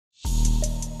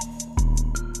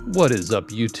What is up,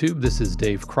 YouTube? This is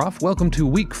Dave Croft. Welcome to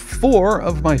week 4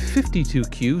 of my 52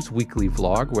 Cues weekly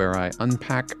vlog, where I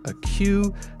unpack a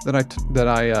cue that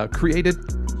I created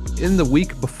in the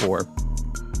week before,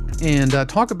 and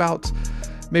talk about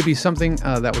maybe something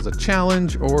that was a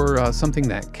challenge, or something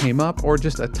that came up, or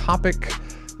just a topic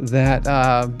that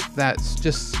that's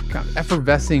just kind of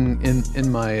effervescing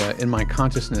in my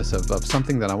consciousness of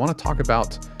something that I want to talk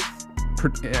about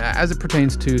as it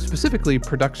pertains to specifically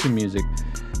production music.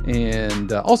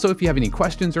 And also, if you have any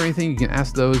questions or anything, you can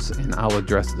ask those and I'll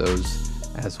address those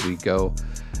as we go.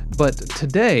 But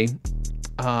today,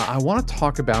 I want to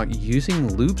talk about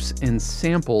using loops and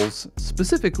samples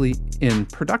specifically in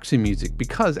production music,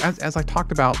 because as I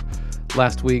talked about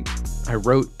last week, I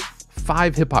wrote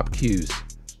 5 hip-hop cues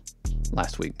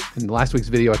last week. In last week's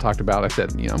video I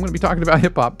said, I'm going to be talking about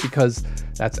hip-hop because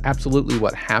that's absolutely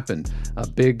what happened. A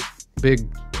big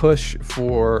push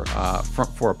for a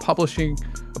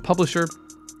publisher,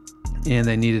 and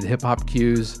they needed hip-hop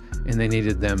cues, and they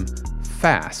needed them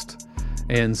fast,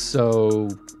 and so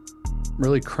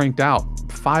really cranked out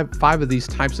five of these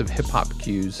types of hip-hop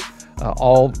cues,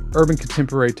 all urban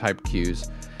contemporary type cues.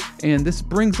 And this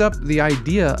brings up the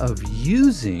idea of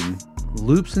using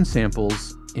loops and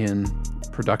samples in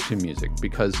production music,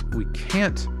 because we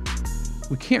can't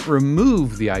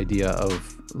remove the idea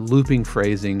of looping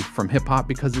phrasing from hip-hop,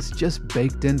 because it's just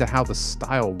baked into how the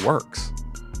style works.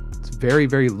 It's very,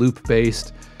 very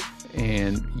loop-based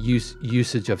and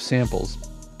usage of samples.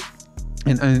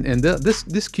 And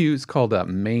this cue is called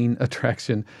Main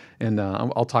Attraction, and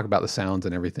I'll talk about the sounds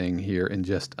and everything here in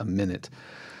just a minute.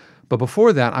 But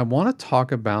before that, I want to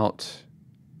talk about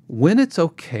when it's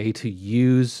okay to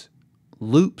use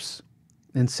loops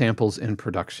and samples in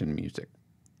production music.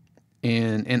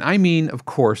 And I mean, of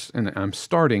course, and I'm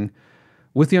starting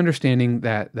with the understanding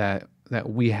that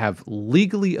we have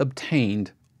legally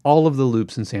obtained all of the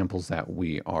loops and samples that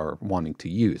we are wanting to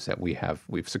use, that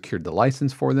we've secured the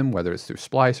license for them, whether it's through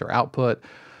Splice or Output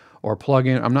or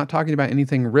plugin. I'm not talking about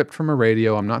anything ripped from a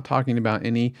radio. I'm not talking about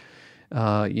any,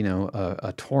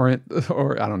 a torrent,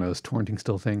 or I don't know, is torrenting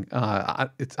still a thing?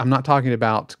 I'm not talking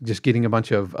about just getting a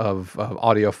bunch of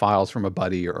audio files from a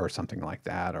buddy or something like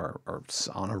that, or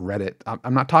on a Reddit.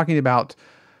 I'm not talking about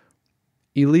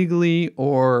illegally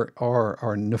or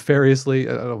nefariously.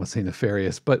 I don't want to say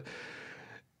nefarious, but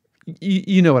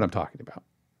you know what I'm talking about.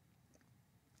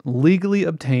 Legally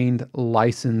obtained,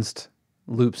 licensed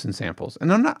loops and samples.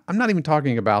 And I'm not even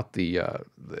talking about the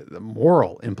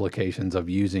moral implications of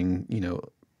using,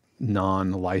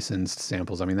 non-licensed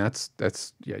samples. I mean, that's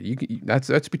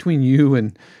between you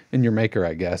and your maker,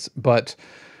 I guess. But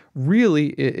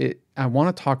really, I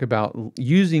want to talk about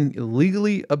using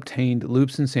legally obtained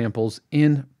loops and samples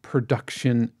in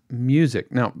production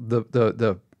music. Now,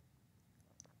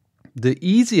 the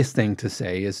easiest thing to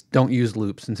say is don't use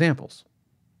loops and samples,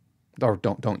 or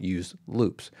don't use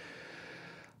loops.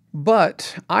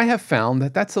 But I have found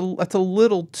that that's a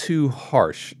little too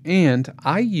harsh, and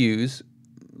I use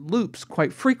loops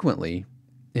quite frequently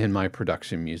in my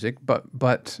production music.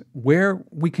 But where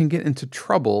we can get into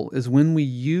trouble is when we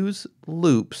use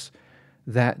loops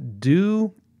that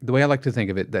do, the way I like to think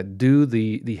of it, that do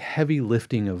the heavy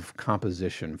lifting of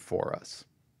composition for us.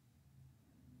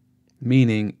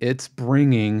 Meaning it's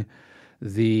bringing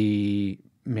maybe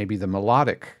the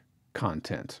melodic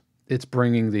content. It's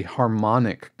bringing the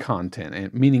harmonic content,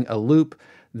 and meaning a loop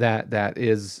that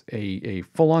is a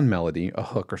full-on melody, a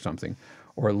hook or something,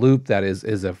 or a loop that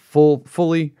is a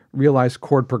fully realized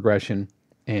chord progression,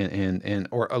 and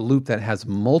or a loop that has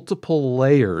multiple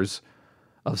layers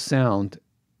of sound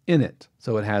in it.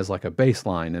 So it has like a bass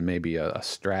line and maybe a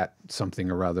strat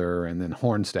something or other, and then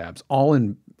horn stabs, all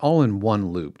in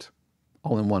one loop.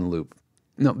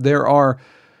 Now, there are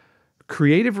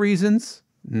creative reasons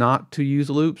not to use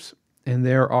loops, and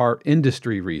there are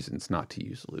industry reasons not to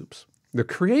use loops. The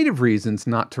creative reasons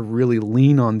not to really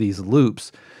lean on these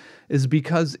loops is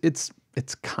because it's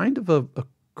kind of a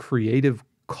creative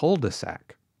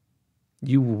cul-de-sac.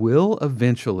 You will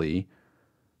eventually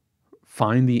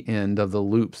find the end of the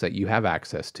loops that you have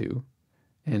access to.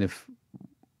 And if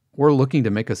we're looking to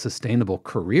make a sustainable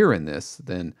career in this,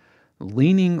 then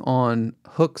leaning on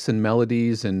hooks and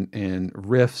melodies and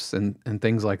riffs and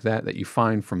things like that you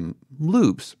find from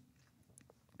loops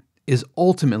is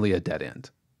ultimately a dead end.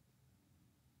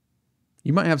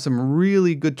 You might have some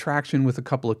really good traction with a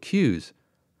couple of cues,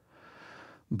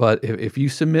 but if you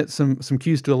submit some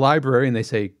cues to a library and they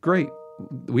say, great,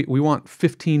 we want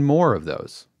 15 more of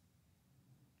those,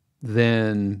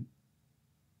 then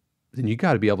you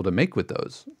got to be able to make with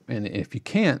those. And if you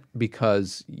can't,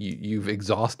 because you've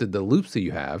exhausted the loops that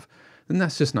you have, then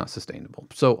that's just not sustainable.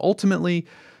 So ultimately,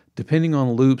 depending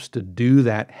on loops to do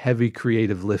that heavy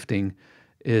creative lifting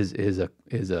is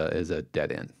a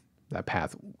dead end. That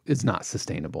path is not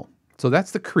sustainable. So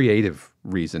that's the creative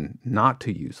reason not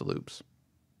to use loops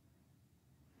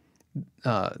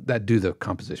that do the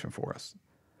composition for us.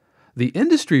 The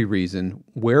industry reason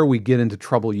where we get into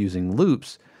trouble using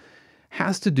loops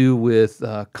has to do with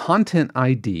content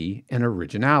ID and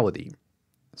originality.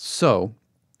 So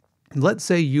let's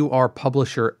say you are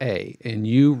publisher A and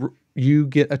you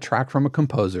get a track from a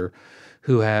composer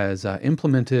who has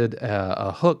implemented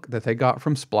a hook that they got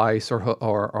from Splice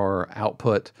or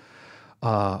Output,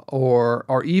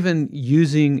 or even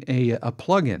using a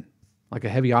plugin like a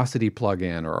Heaviosity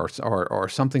plugin or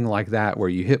something like that, where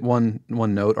you hit one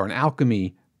note, or an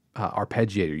Alchemy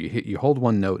arpeggiator. You hold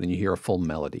one note and you hear a full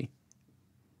melody.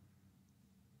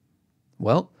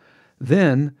 Well,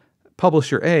 then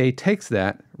publisher A takes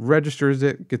that, registers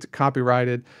it, gets it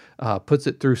copyrighted, puts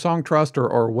it through Songtrust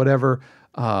or whatever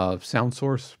sound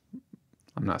source.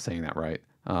 I'm not saying that right,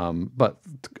 but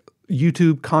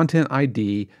YouTube Content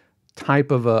ID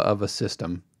type of a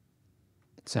system.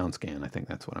 SoundScan, I think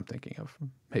that's what I'm thinking of,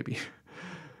 maybe.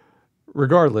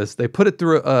 Regardless, they put it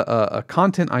through a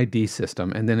Content ID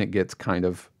system, and then it gets kind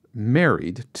of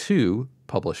married to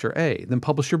publisher A. Then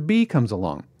publisher B comes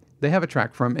along. They have a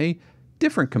track from a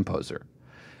different composer,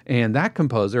 and that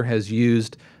composer has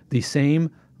used the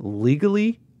same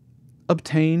legally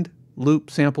obtained loop,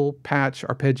 sample, patch,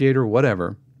 arpeggiator,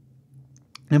 whatever,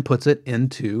 and puts it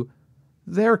into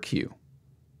their queue.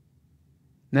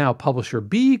 Now, publisher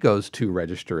B goes to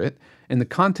register it, and the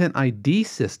Content ID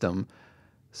system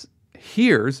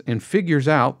hears and figures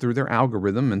out through their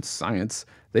algorithm and science,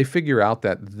 they figure out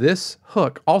that this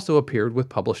hook also appeared with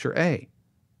publisher A.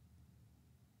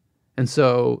 And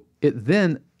so it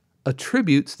then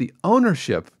attributes the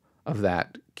ownership of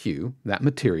that queue, that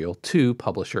material, to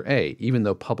publisher A, even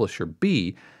though publisher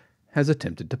B has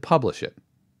attempted to publish it.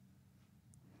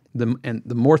 And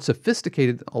the more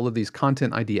sophisticated all of these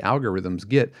Content ID algorithms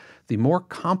get, the more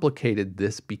complicated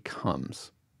this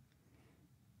becomes.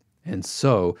 And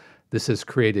so this has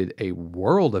created a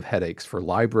world of headaches for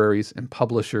libraries and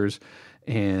publishers,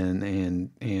 and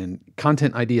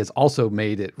Content ID has also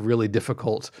made it really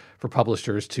difficult for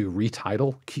publishers to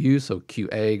retitle queues. So queue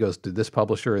A goes to this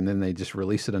publisher, and then they just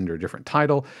release it under a different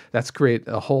title. That's created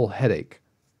a whole headache.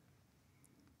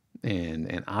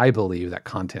 And I believe that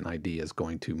Content ID is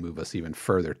going to move us even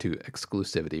further to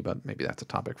exclusivity, but maybe that's a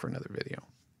topic for another video.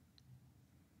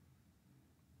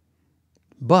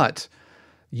 But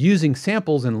using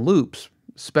samples and loops,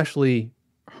 especially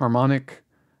harmonic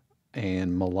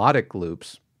and melodic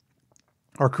loops,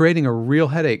 are creating a real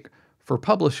headache for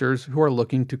publishers who are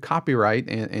looking to copyright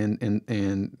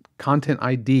and Content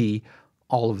ID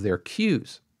all of their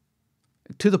cues,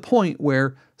 to the point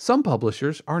where some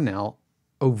publishers are now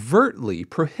overtly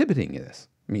prohibiting this,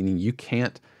 meaning you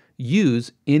can't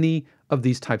use any of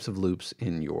these types of loops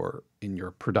in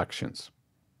your productions.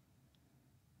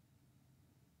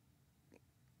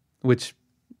 Which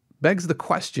begs the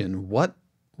question, what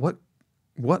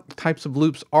types of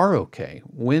loops are okay?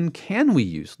 When can we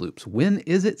use loops? When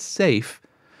is it safe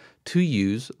to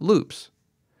use loops?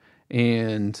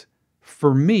 And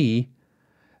for me,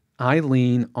 I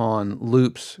lean on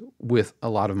loops with a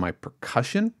lot of my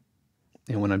percussion.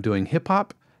 And when I'm doing hip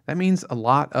hop, that means a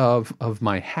lot of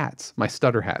my hats, my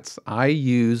stutter hats. I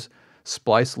use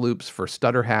splice loops for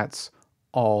stutter hats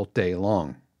all day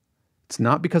long. It's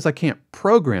not because I can't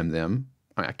program them.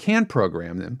 I can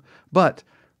program them, but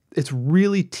it's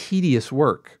really tedious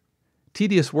work.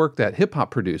 Tedious work that hip hop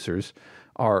producers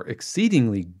are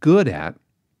exceedingly good at,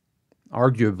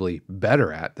 arguably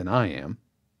better at than I am.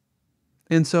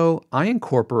 And so I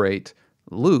incorporate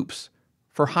loops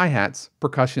for hi-hats,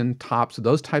 percussion, tops,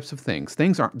 those types of things.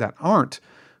 Things that aren't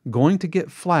going to get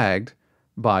flagged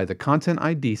by the Content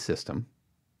ID system.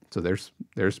 So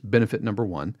there's benefit number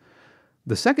one.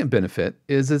 The second benefit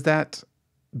is that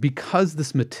because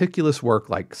this meticulous work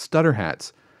like stutter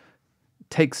hats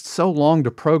takes so long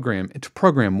to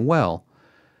program well,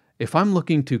 if I'm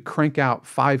looking to crank out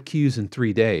 5 cues in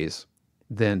 3 days,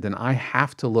 then I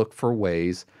have to look for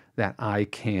ways that I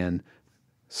can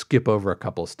skip over a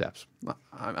couple of steps.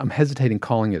 I'm hesitating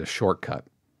calling it a shortcut,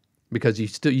 because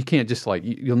you can't just, like,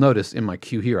 you'll notice in my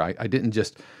cue here, I didn't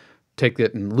just take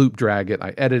it and loop drag it.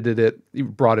 I edited it,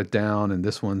 brought it down, and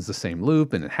this one's the same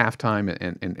loop, and at halftime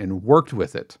and worked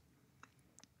with it.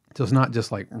 So it's not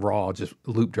just like raw, just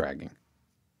loop dragging.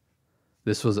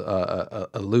 This was a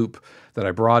loop that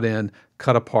I brought in,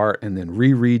 cut apart, and then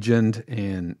re-regioned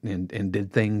and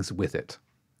did things with it,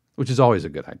 which is always a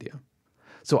good idea.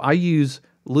 So I use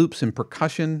loops in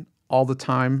percussion all the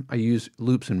time. I use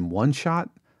loops in one shot,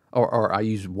 or I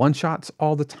use one shots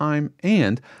all the time.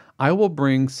 And I will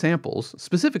bring samples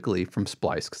specifically from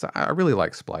Splice, because I really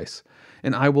like Splice.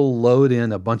 And I will load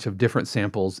in a bunch of different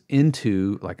samples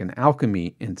into like an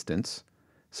Alchemy instance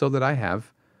so that I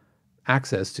have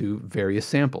access to various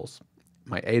samples.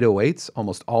 My 808s,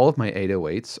 almost all of my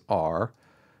 808s are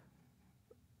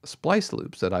Splice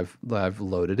loops that I've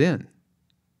loaded in.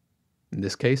 In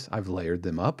this case, I've layered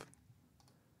them up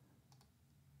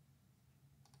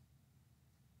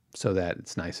so that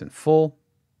it's nice and full.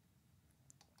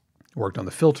 Worked on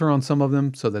the filter on some of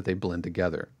them so that they blend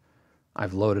together.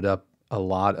 I've loaded up a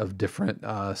lot of different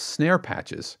snare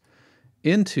patches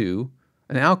into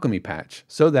an Alchemy patch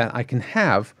so that I can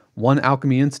have one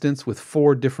Alchemy instance with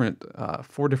four different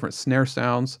snare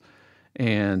sounds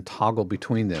and toggle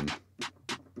between them.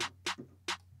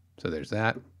 So there's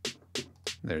that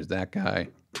guy,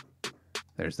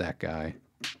 there's that guy,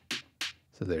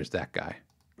 so there's that guy.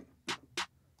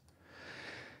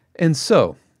 And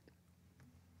so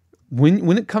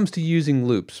when it comes to using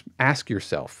loops, ask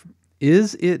yourself,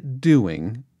 is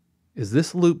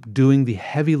this loop doing the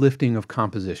heavy lifting of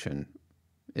composition?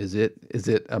 Is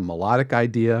it a melodic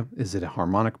idea? Is it a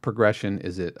harmonic progression?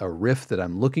 Is it a riff that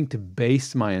I'm looking to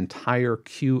base my entire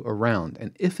cue around?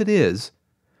 And if it is,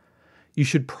 you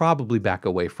should probably back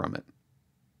away from it.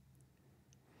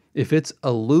 If it's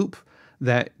a loop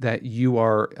that you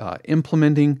are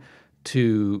implementing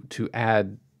to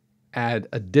add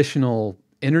additional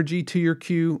energy to your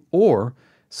cue, or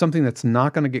something that's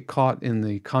not going to get caught in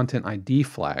the content ID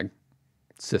flag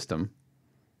system,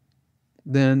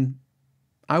 then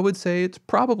I would say it's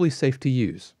probably safe to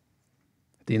use.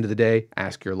 At the end of the day,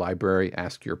 ask your library,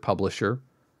 ask your publisher,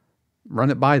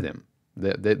 run it by them.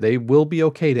 They will be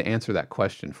okay to answer that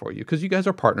question for you, because you guys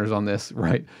are partners on this,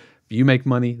 right? If you make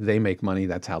money, they make money.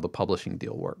 That's how the publishing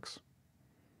deal works.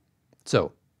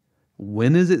 So,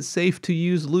 when is it safe to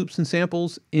use loops and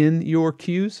samples in your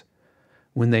cues?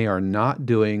 When they are not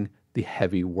doing the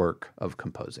heavy work of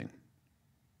composing.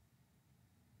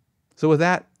 So with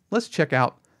that, let's check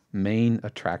out Main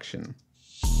Attraction.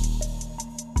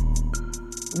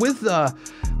 With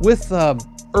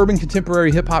urban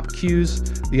contemporary hip hop cues,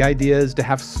 the idea is to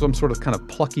have some sort of kind of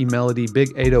plucky melody, big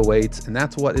 808s, and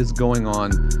that's what is going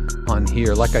on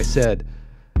here. Like I said,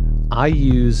 I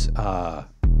use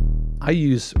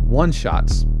one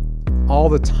shots all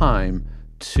the time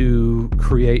to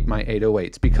create my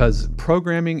 808s, because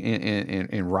programming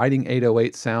and writing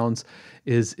 808 sounds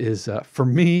is for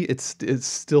me, it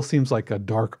still seems like a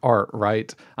dark art,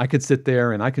 right? I could sit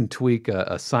there and I can tweak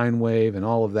a sine wave and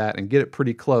all of that and get it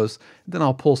pretty close. Then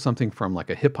I'll pull something from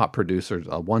like a hip hop producer,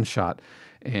 a one shot,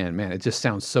 and man, it just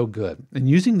sounds so good. And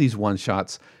using these one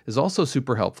shots is also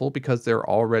super helpful because a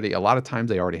lot of times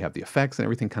they already have the effects and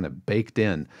everything kind of baked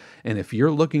in. And if you're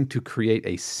looking to create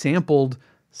a sampled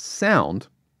sound,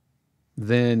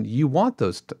 then you want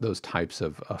those types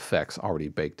of effects already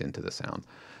baked into the sound.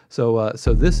 So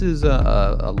this is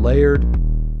a layered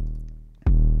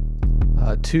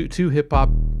two hip hop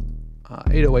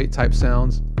 808 type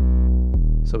sounds.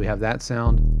 So we have that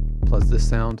sound plus this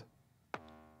sound,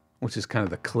 which is kind of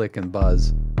the click and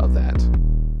buzz of that.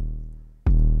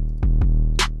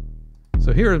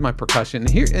 So here is my percussion.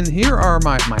 Here are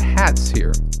my hats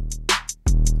here.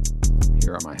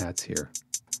 Here are my hats here.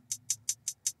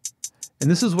 And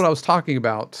this is what I was talking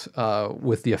about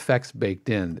with the effects baked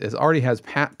in. It already has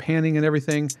panning and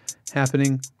everything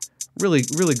happening. Really,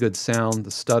 really good sound. The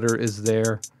stutter is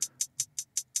there.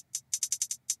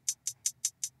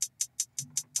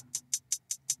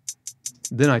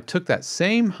 Then I took that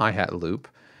same hi-hat loop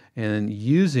and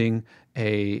using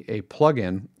a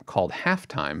plugin called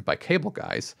Halftime by Cable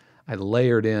Guys, I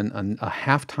layered in a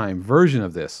halftime version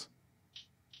of this.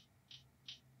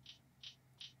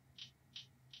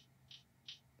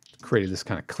 Created this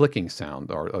kind of clicking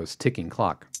sound, or this ticking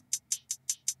clock.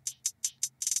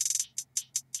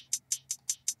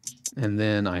 And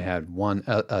then I had one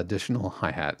additional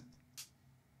hi-hat.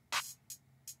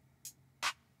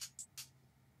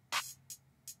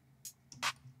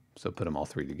 So put them all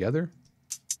three together.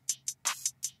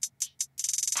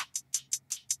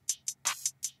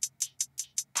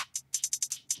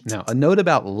 Now, a note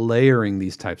about layering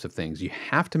these types of things. You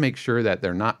have to make sure that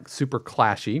they're not super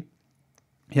clashy.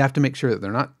 You have to make sure that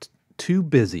they're not too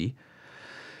busy.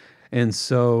 And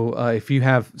so if you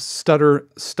have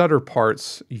stutter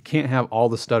parts, you can't have all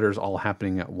the stutters all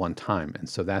happening at one time. And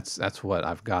so that's what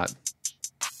I've got.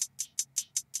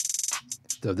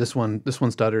 So this one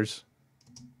stutters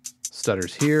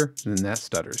here, and then that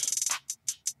stutters.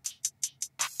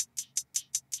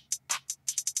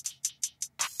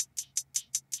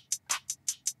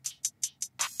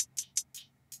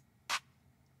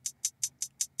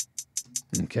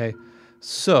 Okay,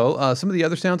 so some of the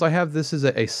other sounds I have. This is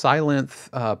a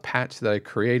Sylenth patch that I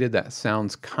created that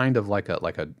sounds kind of like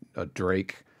a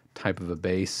Drake type of a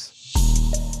bass.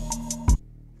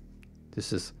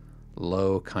 This is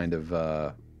low kind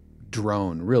of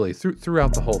drone, really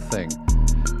throughout the whole thing.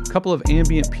 A couple of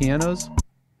ambient pianos.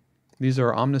 These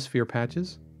are Omnisphere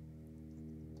patches,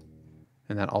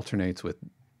 and that alternates with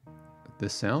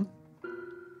this sound.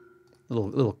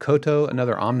 Little koto,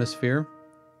 another Omnisphere.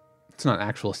 It's not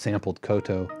actual sampled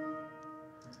koto.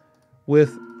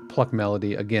 With Pluck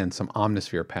Melody, again, some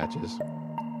Omnisphere patches.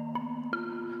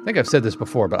 I think I've said this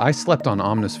before, but I slept on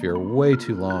Omnisphere way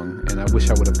too long, and I wish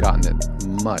I would have gotten it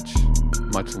much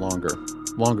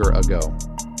longer ago.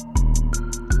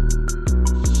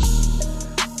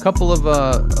 Couple of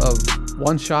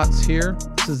one-shots here.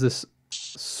 This is this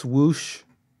swoosh,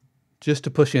 just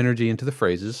to push energy into the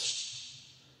phrases,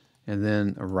 and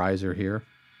then a riser here.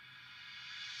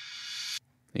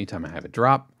 Anytime I have it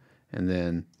drop, and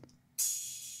then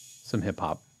some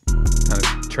hip-hop, kind of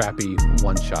trappy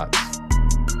one-shots.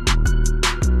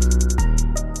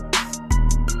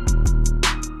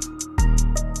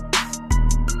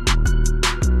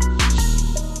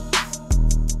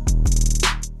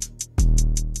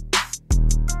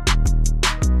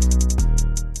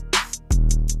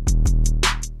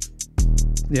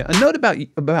 Yeah, a note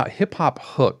about hip-hop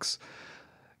hooks.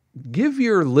 Give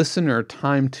your listener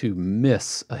time to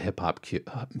miss a hip-hop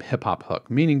hook,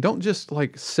 meaning don't just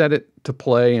like set it to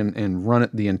play and run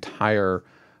it the entire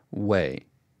way.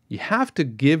 You have to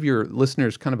give your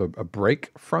listeners kind of a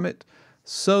break from it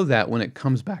so that when it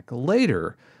comes back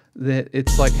later, that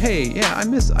it's like, hey, yeah, I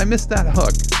missed that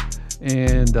hook,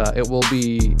 and it will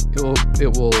be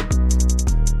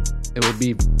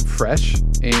fresh,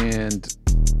 and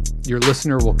your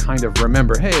listener will kind of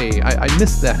remember, hey, I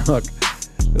missed that hook.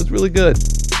 It was really good.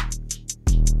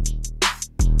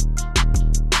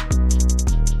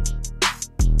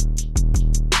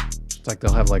 It's like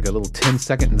they'll have like a little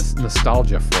 10-second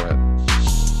nostalgia for it.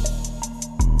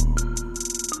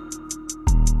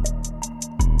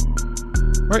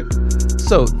 Right.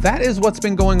 So that is what's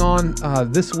been going on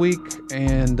this week,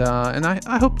 and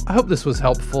I hope this was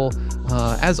helpful.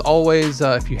 As always,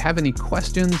 if you have any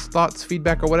questions, thoughts,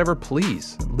 feedback, or whatever,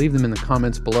 please leave them in the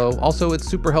comments below. Also, it's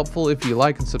super helpful if you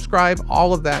like and subscribe.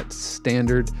 All of that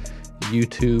standard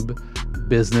YouTube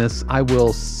business. I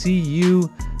will see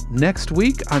you next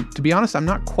week. To be honest, I'm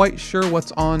not quite sure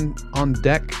what's on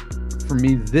deck for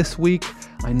me this week.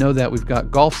 I know that we've got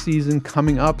golf season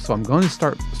coming up, so I'm going to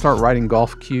start writing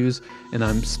golf cues, and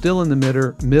I'm still in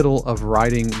the middle of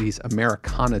writing these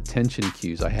Americana tension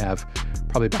cues. I have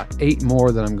probably about 8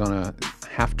 more that I'm going to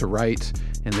have to write,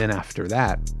 and then after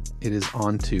that, it is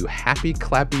on to happy,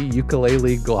 clappy,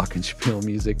 ukulele, glockenspiel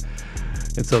music.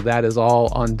 And so that is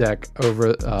all on deck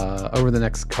over the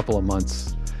next couple of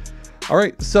months. All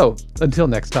right, so until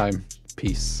next time,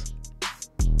 peace.